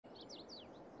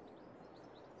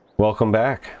Welcome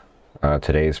back.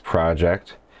 Today's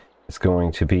project is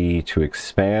going to be to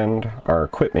expand our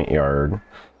equipment yard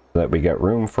so that we get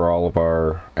room for all of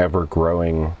our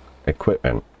ever-growing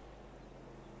equipment.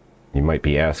 You might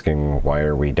be asking, why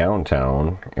are we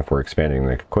downtown if we're expanding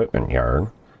the equipment yard?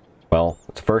 Well,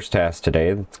 the first task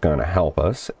today that's going to help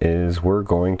us is we're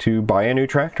going to buy a new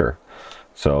tractor.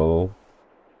 So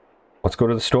let's go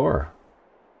to the store.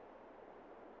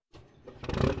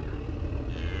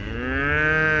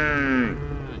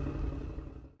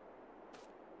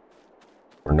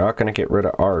 We're not going to get rid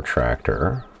of our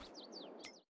tractor.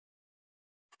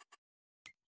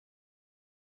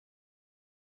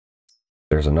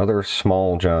 There's another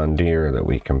small John Deere that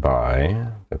we can buy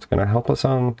that's going to help us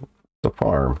on the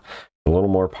farm. A little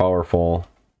more powerful,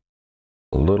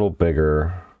 a little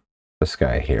bigger. This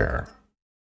guy here.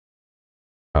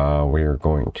 We are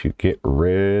going to get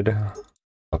rid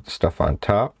of the stuff on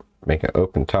top, make it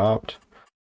open topped.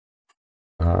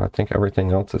 I think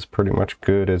everything else is pretty much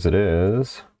good as it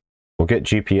is. We'll get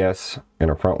GPS and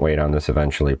a front weight on this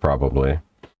eventually, probably,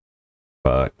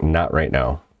 but not right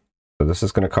now. So this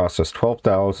is going to cost us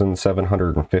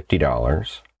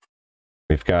 $12,750.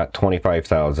 We've got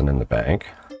 $25,000 in the bank.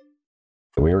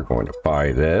 So we are going to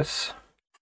buy this.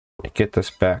 To get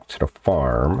this back to the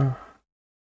farm,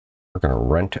 we're going to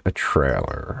rent a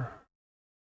trailer.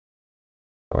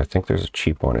 So I think there's a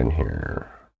cheap one in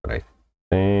here, but I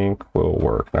think will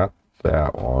work. Not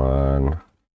that one.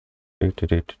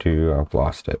 I've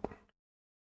lost it.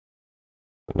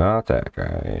 Not that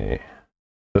guy.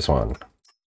 This one.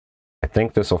 I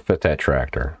think this will fit that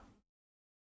tractor.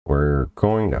 We're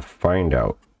going to find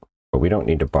out, but we don't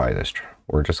need to buy this.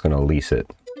 We're just going to lease it.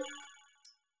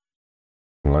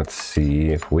 And let's see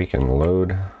if we can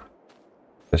load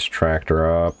this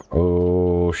tractor up.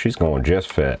 Oh, she's going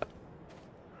just fit.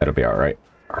 That'll be all right.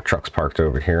 Our truck's parked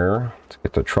over here. Let's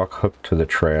get the truck hooked to the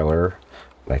trailer.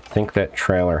 And I think that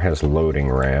trailer has loading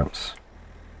ramps.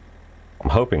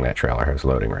 I'm hoping that trailer has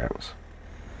loading ramps.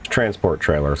 Transport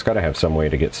trailer, it's got to have some way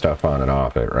to get stuff on and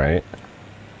off it, right?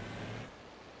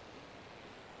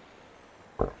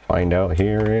 We'll find out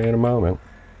here in a moment.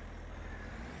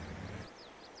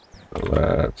 So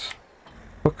let's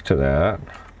hook to that.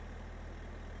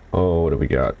 Oh, what do we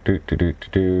got?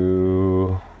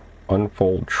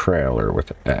 Unfold trailer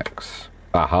with X.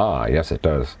 Aha, yes it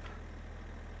does.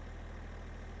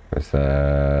 Is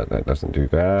that doesn't do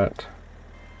that.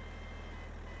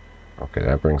 Okay,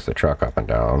 that brings the truck up and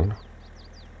down.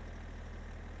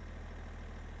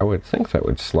 I would think that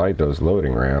would slide those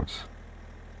loading ramps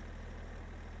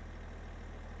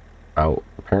out.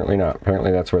 Apparently not.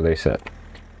 Apparently that's where they sit.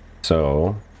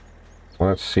 So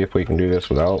let's see if we can do this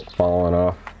without falling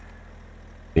off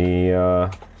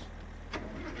the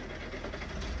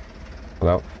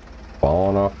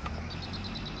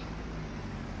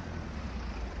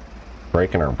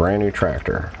breaking our brand new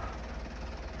tractor.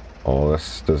 Oh,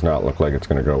 this does not look like it's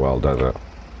going to go well, does it?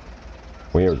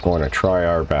 We are going to try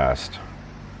our best.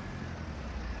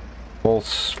 Full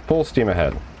steam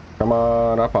ahead. Come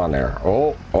on up on there.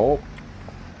 Oh.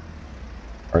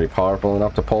 Are you powerful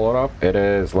enough to pull it up? It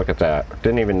is. Look at that.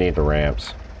 Didn't even need the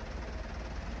ramps.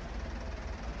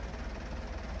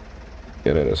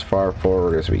 Get it as far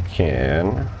forward as we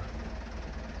can.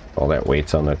 All that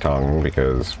weight's on the tongue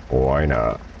because why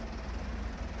not?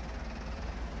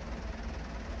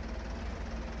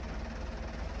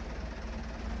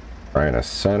 Trying to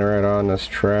center it on this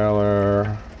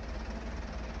trailer.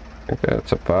 I think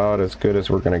that's about as good as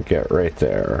we're going to get right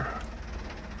there.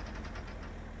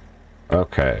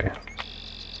 Okay.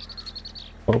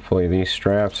 Hopefully these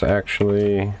straps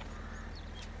actually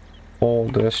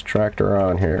hold this tractor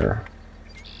on here.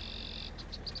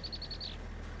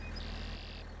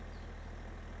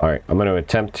 Alright, I'm going to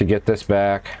attempt to get this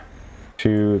back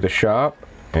to the shop,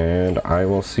 and I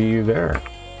will see you there.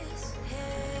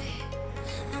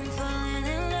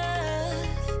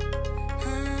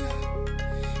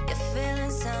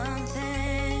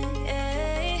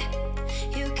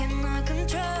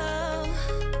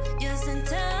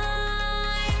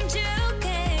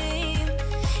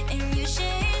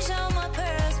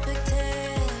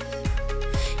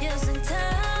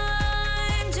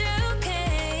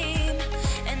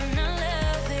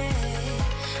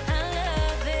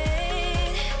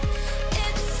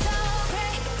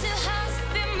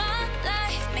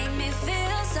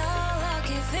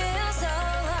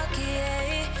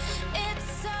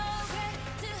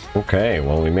 Okay,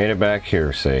 well, we made it back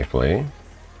here safely.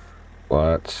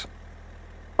 Let's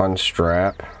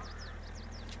unstrap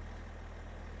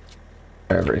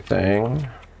everything.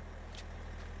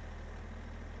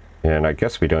 And I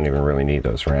guess we don't even really need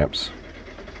those ramps.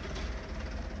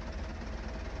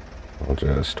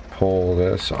 We'll just pull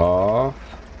this off.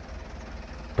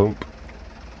 Boom.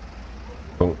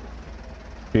 Boom.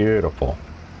 Beautiful.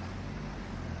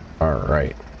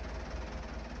 Alright.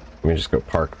 Let me just go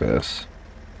park this.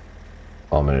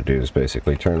 All I'm going to do is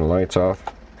basically turn the lights off,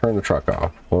 turn the truck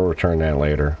off. We'll return that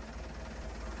later.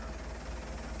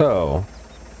 So,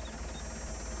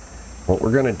 what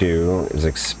we're going to do is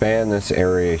expand this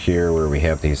area here where we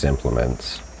have these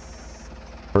implements.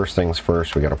 First things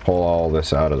first, we got to pull all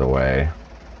this out of the way.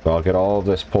 So I'll get all of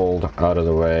this pulled out of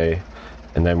the way,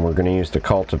 and then we're going to use the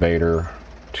cultivator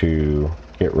to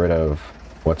get rid of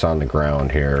what's on the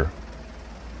ground here.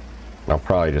 I'll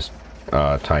probably just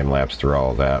time-lapse through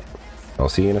all of that. I'll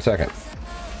see you in a second.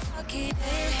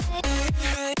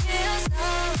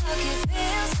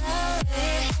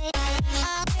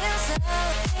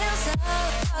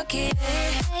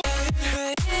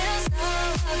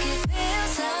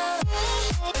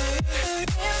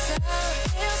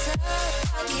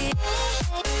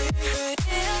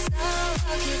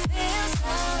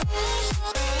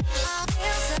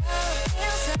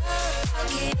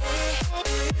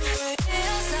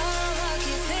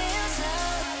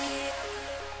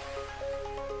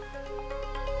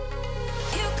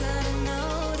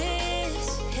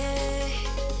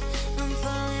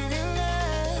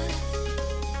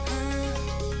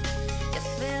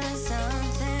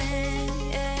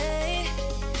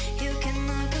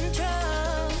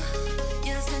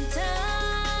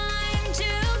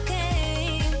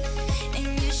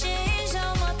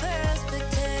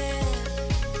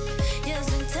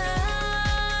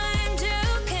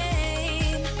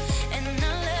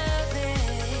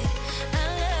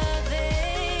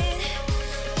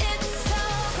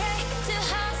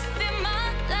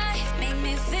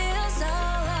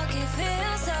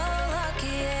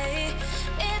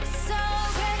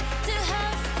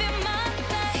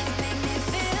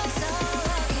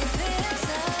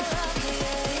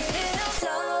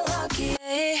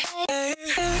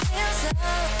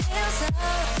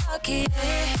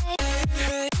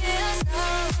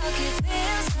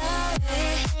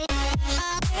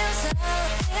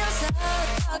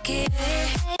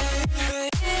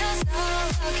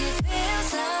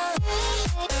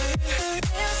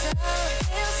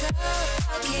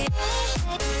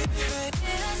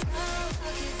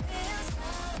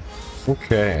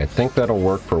 Okay, I think that'll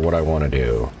work for what I want to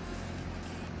do.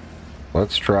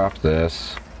 Let's drop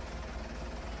this.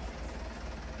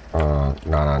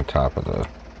 Not on top of the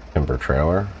timber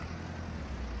trailer,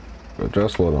 but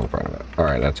just a little in front of it.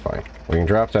 Alright, that's fine. We can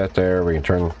drop that there. We can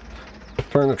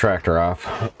turn the tractor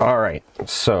off. Alright,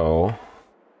 so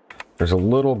there's a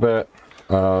little bit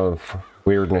of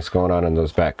weirdness going on in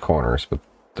those back corners, but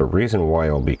the reason why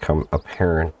will become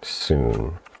apparent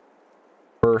soon.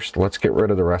 First, let's get rid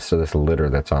of the rest of this litter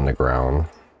that's on the ground.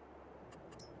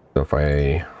 So if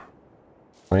I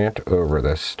plant over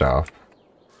this stuff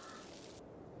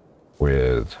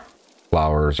with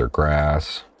flowers or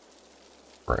grass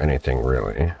or anything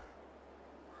really,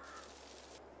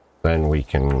 then we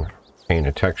can paint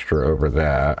a texture over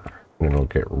that and it'll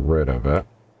get rid of it.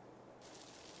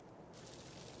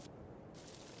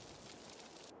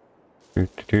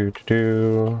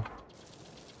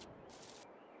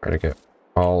 Try to get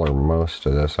all or most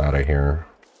of this out of here.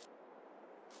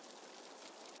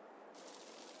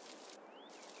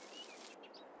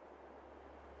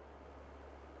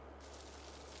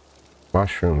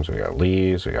 Mushrooms, we got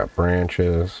leaves, we got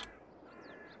branches.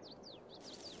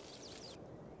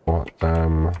 Want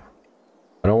them.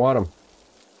 I don't want them.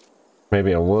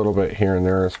 Maybe a little bit here and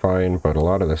there is fine, but a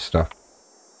lot of this stuff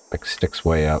like sticks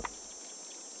way up.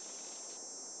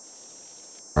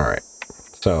 Alright,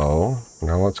 so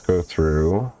now let's go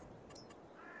through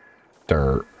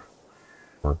dirt.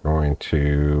 We're going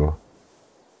to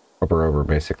cover over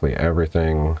basically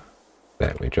everything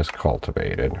that we just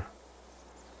cultivated.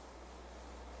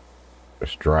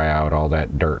 Just dry out all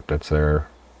that dirt that's there.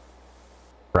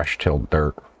 Fresh tilled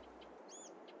dirt.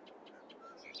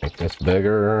 Make this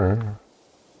bigger.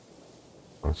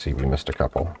 Let's see, we missed a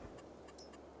couple.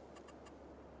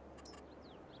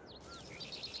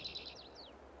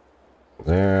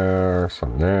 There,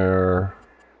 some there.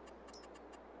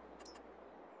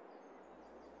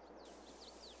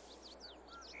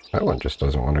 That one just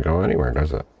doesn't want to go anywhere,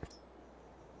 does it?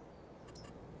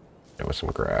 It was some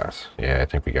grass. Yeah, I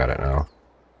think we got it now.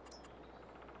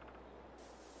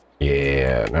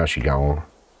 Yeah, now she gone.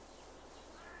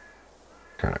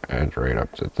 Kind of edge right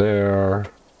up to there.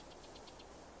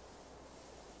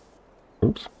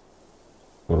 Oops.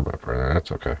 A little bit further,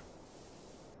 that's okay.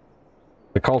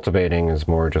 The cultivating is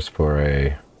more just for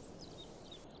a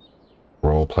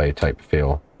role play type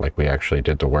feel, like we actually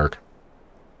did the work.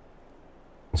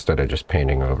 instead of just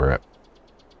painting over it.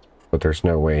 But there's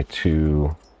no way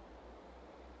to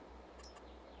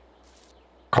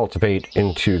cultivate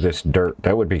into this dirt.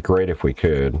 That would be great if we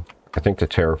could. I think the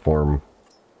terraform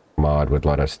mod would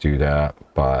let us do that,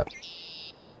 but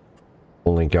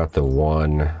only got the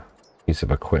one piece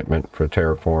of equipment for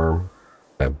terraform.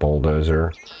 That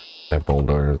bulldozer. That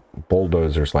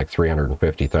bulldozer's like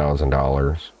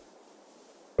 $350,000.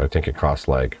 I think it costs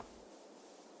several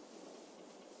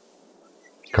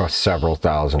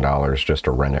 $1,000s just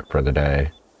to rent it for the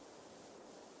day.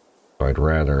 So I'd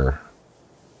rather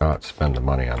not spend the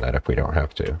money on that if we don't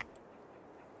have to.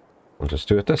 We'll just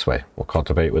do it this way. We'll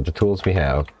cultivate with the tools we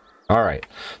have. Alright,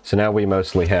 so now we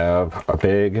mostly have a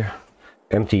big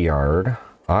empty yard.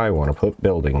 I want to put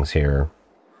buildings here.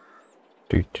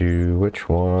 Which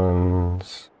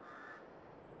ones?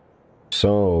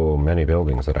 So many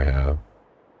buildings that I have.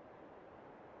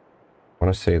 I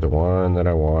want to say the one that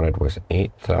I wanted was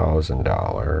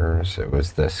 $8,000. It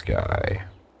was this guy.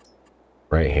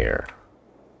 Right here.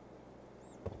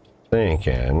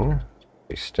 Thinking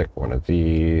we stick one of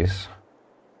these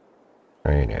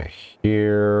right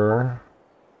here.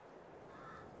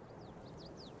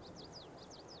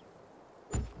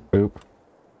 Boop.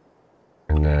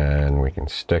 And then we can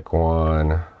stick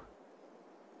one.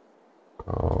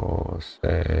 Oh,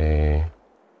 say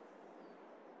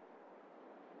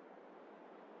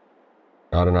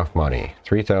not enough money.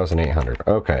 3,800.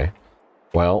 Okay.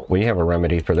 Well, we have a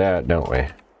remedy for that, don't we?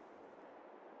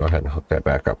 Go ahead and hook that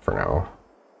back up for now.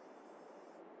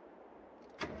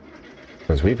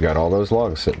 Because we've got all those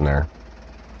logs sitting there.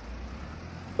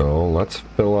 So let's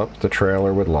fill up the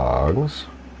trailer with logs.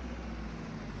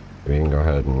 We can go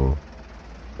ahead and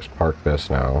just park this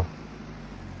now.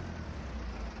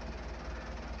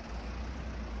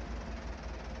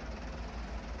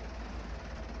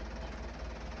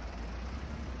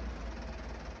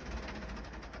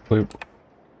 Bloop.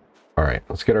 Alright,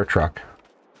 let's get our truck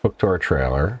hooked to our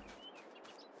trailer.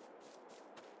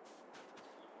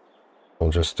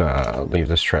 We'll just leave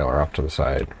this trailer off to the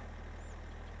side.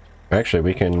 Actually,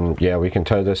 we can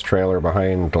tow this trailer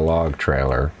behind the log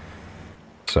trailer.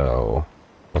 So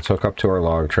let's hook up to our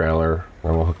log trailer,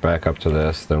 then we'll hook back up to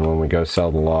this. Then when we go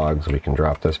sell the logs, we can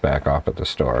drop this back off at the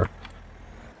store.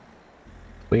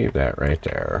 Leave that right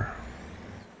there.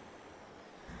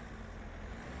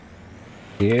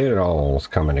 It all's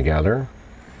coming together.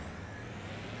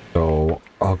 So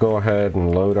I'll go ahead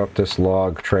and load up this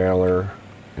log trailer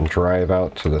and drive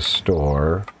out to the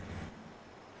store.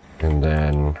 And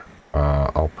then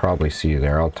I'll probably see you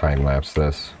there. I'll time lapse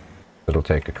this. It'll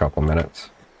take a couple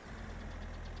minutes.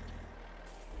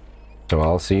 So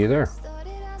I'll see you there.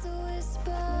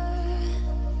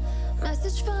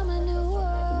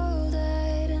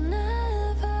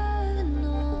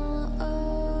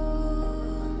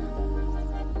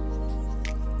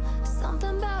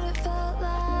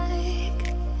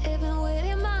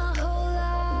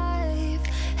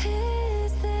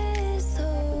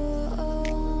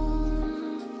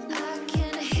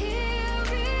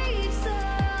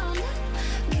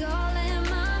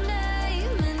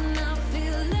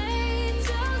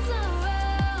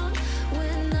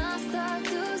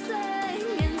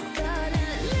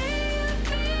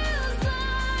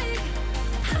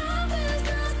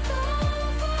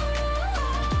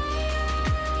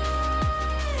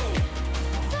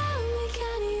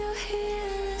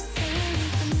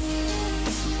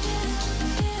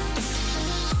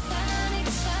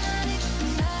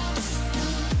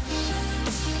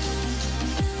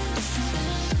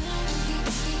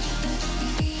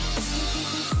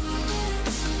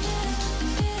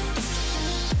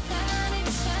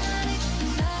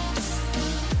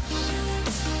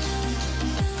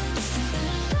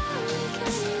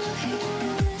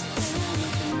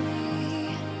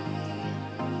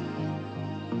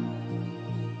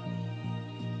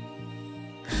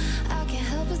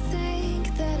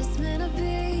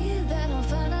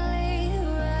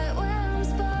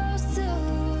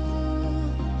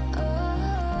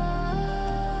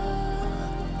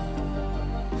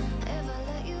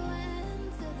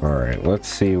 Alright, let's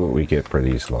see what we get for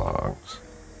these logs.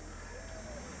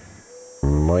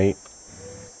 Might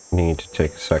need to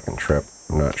take a second trip.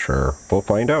 I'm not sure. We'll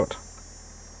find out.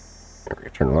 Here,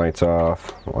 we turn the lights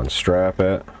off. Unstrap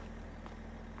it.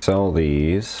 Sell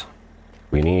these.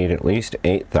 We need at least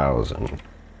 8,000.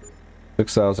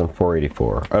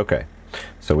 6,484. Okay.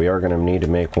 So we are going to need to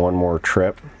make one more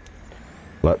trip.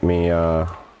 Let me,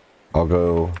 I'll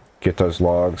go get those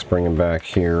logs, bring them back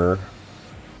here.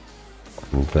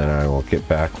 And then I will get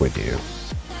back with you.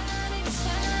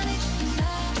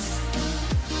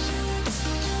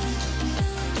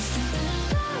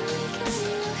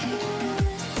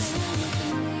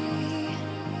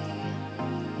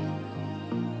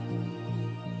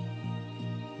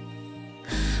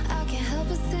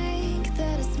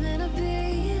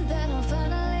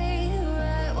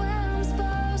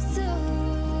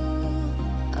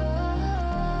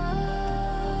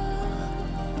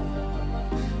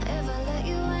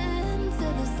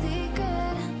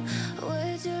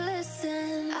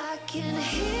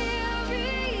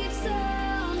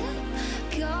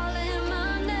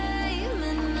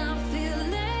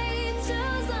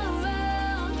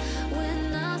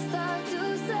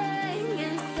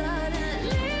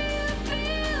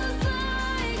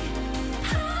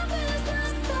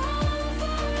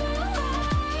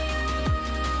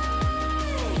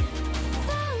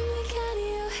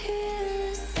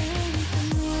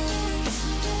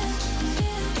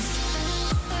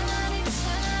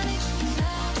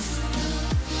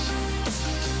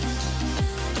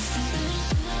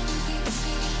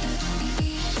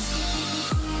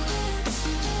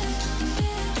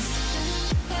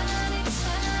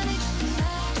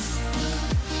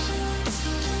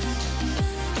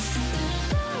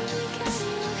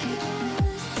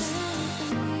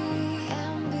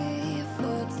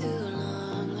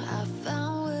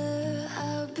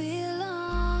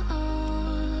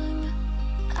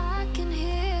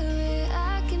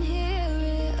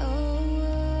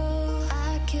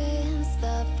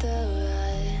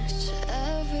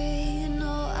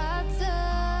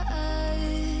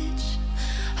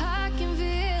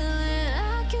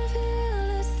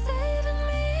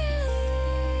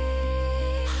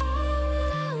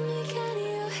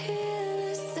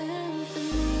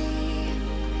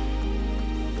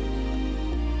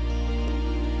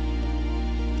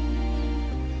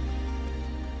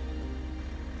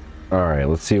 Alright,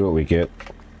 let's see what we get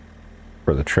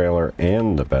for the trailer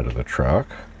and the bed of the truck.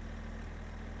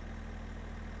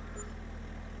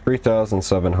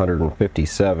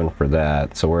 3,757 for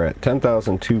that, so we're at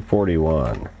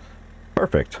 10,241.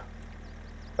 Perfect.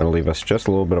 That'll leave us just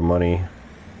a little bit of money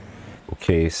in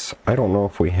case. I don't know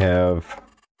if we have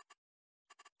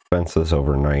expenses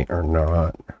overnight or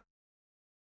not.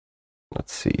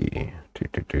 Let's see.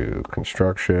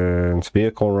 Constructions,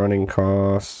 vehicle running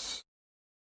costs,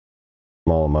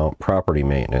 small amount, property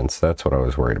maintenance. That's what I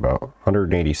was worried about.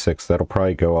 186. That'll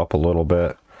probably go up a little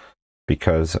bit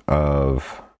because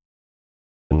of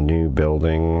the new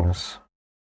buildings.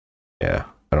 Yeah,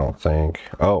 I don't think.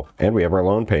 Oh, and we have our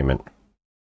loan payment.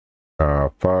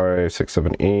 5, 6,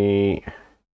 7, 8,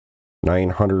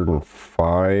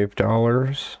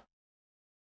 $905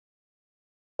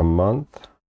 a month.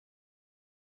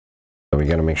 So we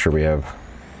got to make sure we have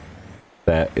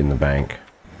that in the bank,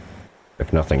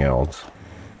 if nothing else.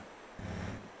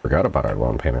 Forgot about our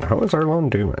loan payment. How is our loan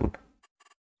doing?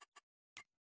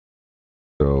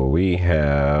 So we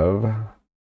have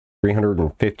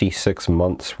 356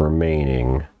 months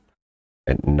remaining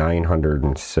at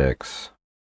 $906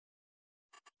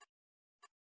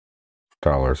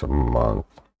 a month.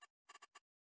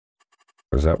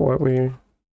 Is that what we...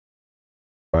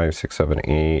 5, 6, 7,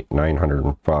 8,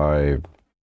 905,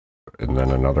 and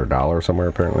then another dollar somewhere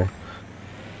apparently.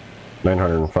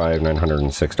 $905,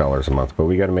 $906 a month, but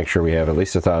we got to make sure we have at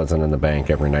least 1,000 in the bank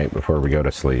every night before we go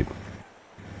to sleep,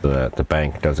 so that the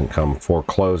bank doesn't come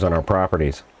foreclose on our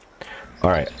properties. All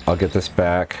right, I'll get this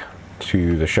back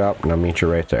to the shop and I'll meet you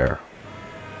right there.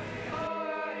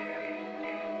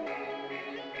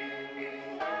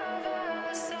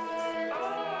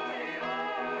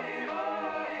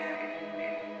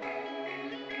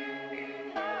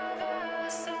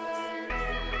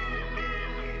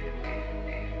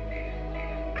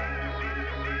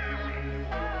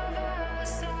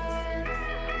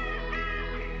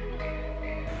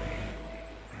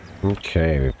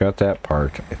 Okay, we've got that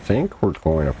parked. I think we're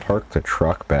going to park the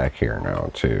truck back here now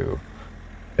to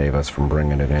save us from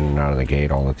bringing it in and out of the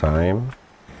gate all the time.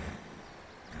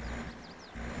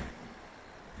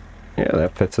 Yeah,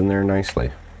 that fits in there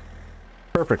nicely.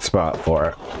 Perfect spot for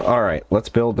it. Alright, let's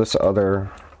build this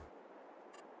other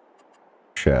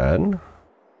shed.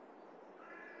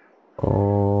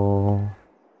 Oh,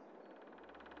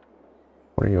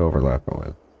 what are you overlapping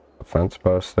with? The fence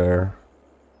post there?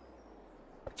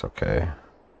 That's okay.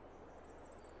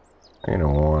 I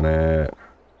don't want it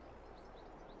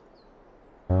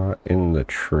in the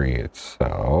tree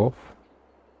itself.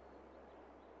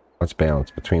 Let's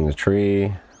balance between the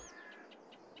tree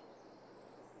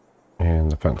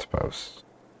and the fence post.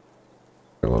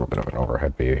 A little bit of an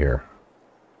overhead view here.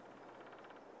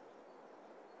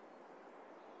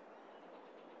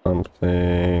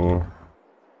 Something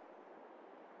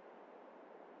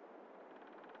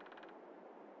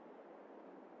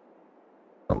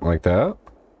like that.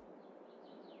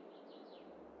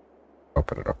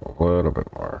 Open it up a little bit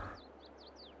more.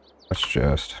 Let's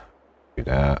just do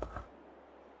that.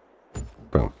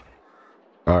 Boom.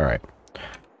 All right.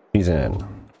 He's in.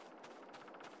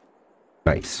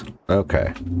 Nice.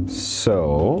 Okay.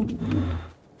 So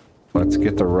let's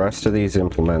get the rest of these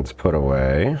implements put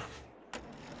away.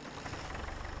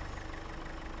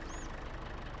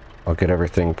 I'll get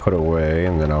everything put away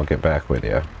and then I'll get back with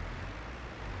you.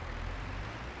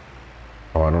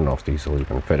 Oh, I don't know if these will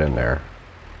even fit in there.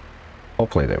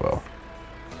 Hopefully they will.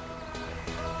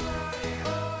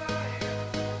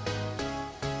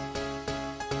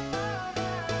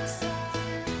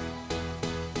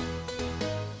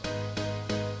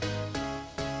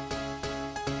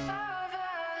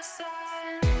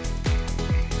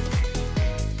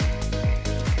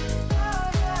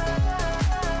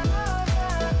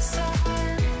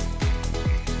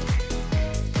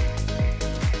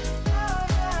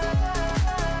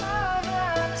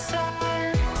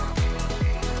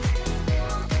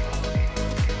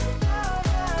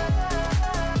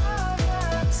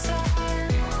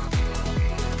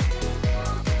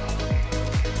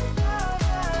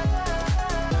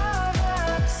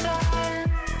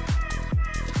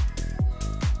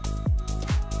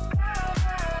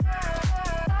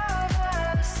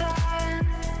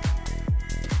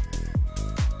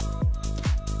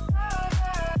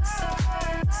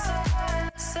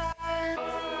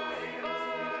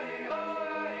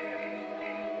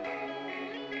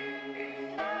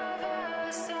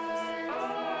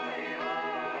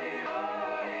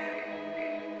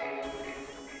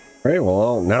 Alright,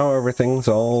 well, now everything's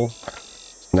all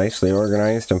nicely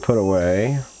organized and put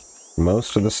away.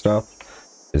 Most of the stuff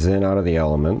is in out of the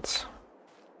elements.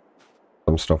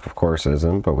 Some stuff, of course,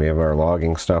 isn't, but we have our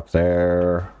logging stuff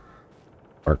there,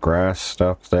 our grass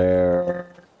stuff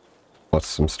there, plus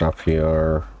some stuff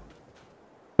here.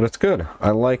 But it's good.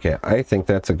 I like it. I think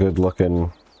that's a good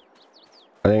looking,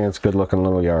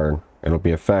 little yard. It'll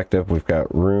be effective. We've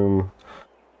got room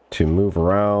to move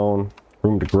around,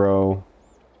 room to grow.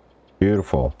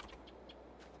 Beautiful.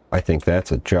 I think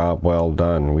that's a job well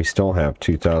done. We still have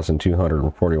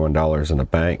 $2,241 in the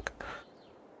bank.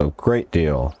 So great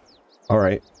deal.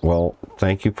 Alright, well,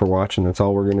 thank you for watching. That's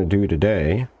all we're going to do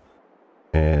today.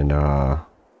 And I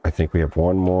think we have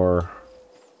one more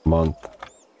month.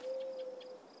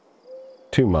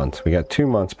 2 months. We got 2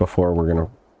 months before we're going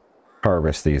to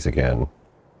harvest these again.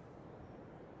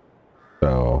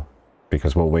 So,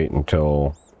 because we'll wait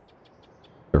until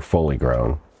they're fully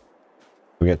grown.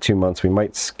 We got 2 months. We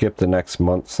might skip the next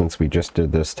month since we just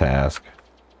did this task.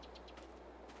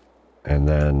 And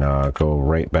then go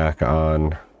right back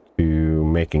on to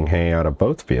making hay out of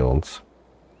both fields.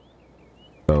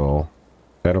 So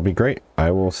that'll be great.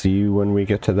 I will see you when we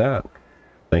get to that.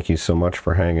 Thank you so much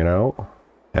for hanging out.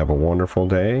 Have a wonderful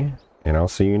day, and I'll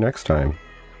see you next time.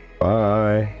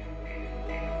 Bye.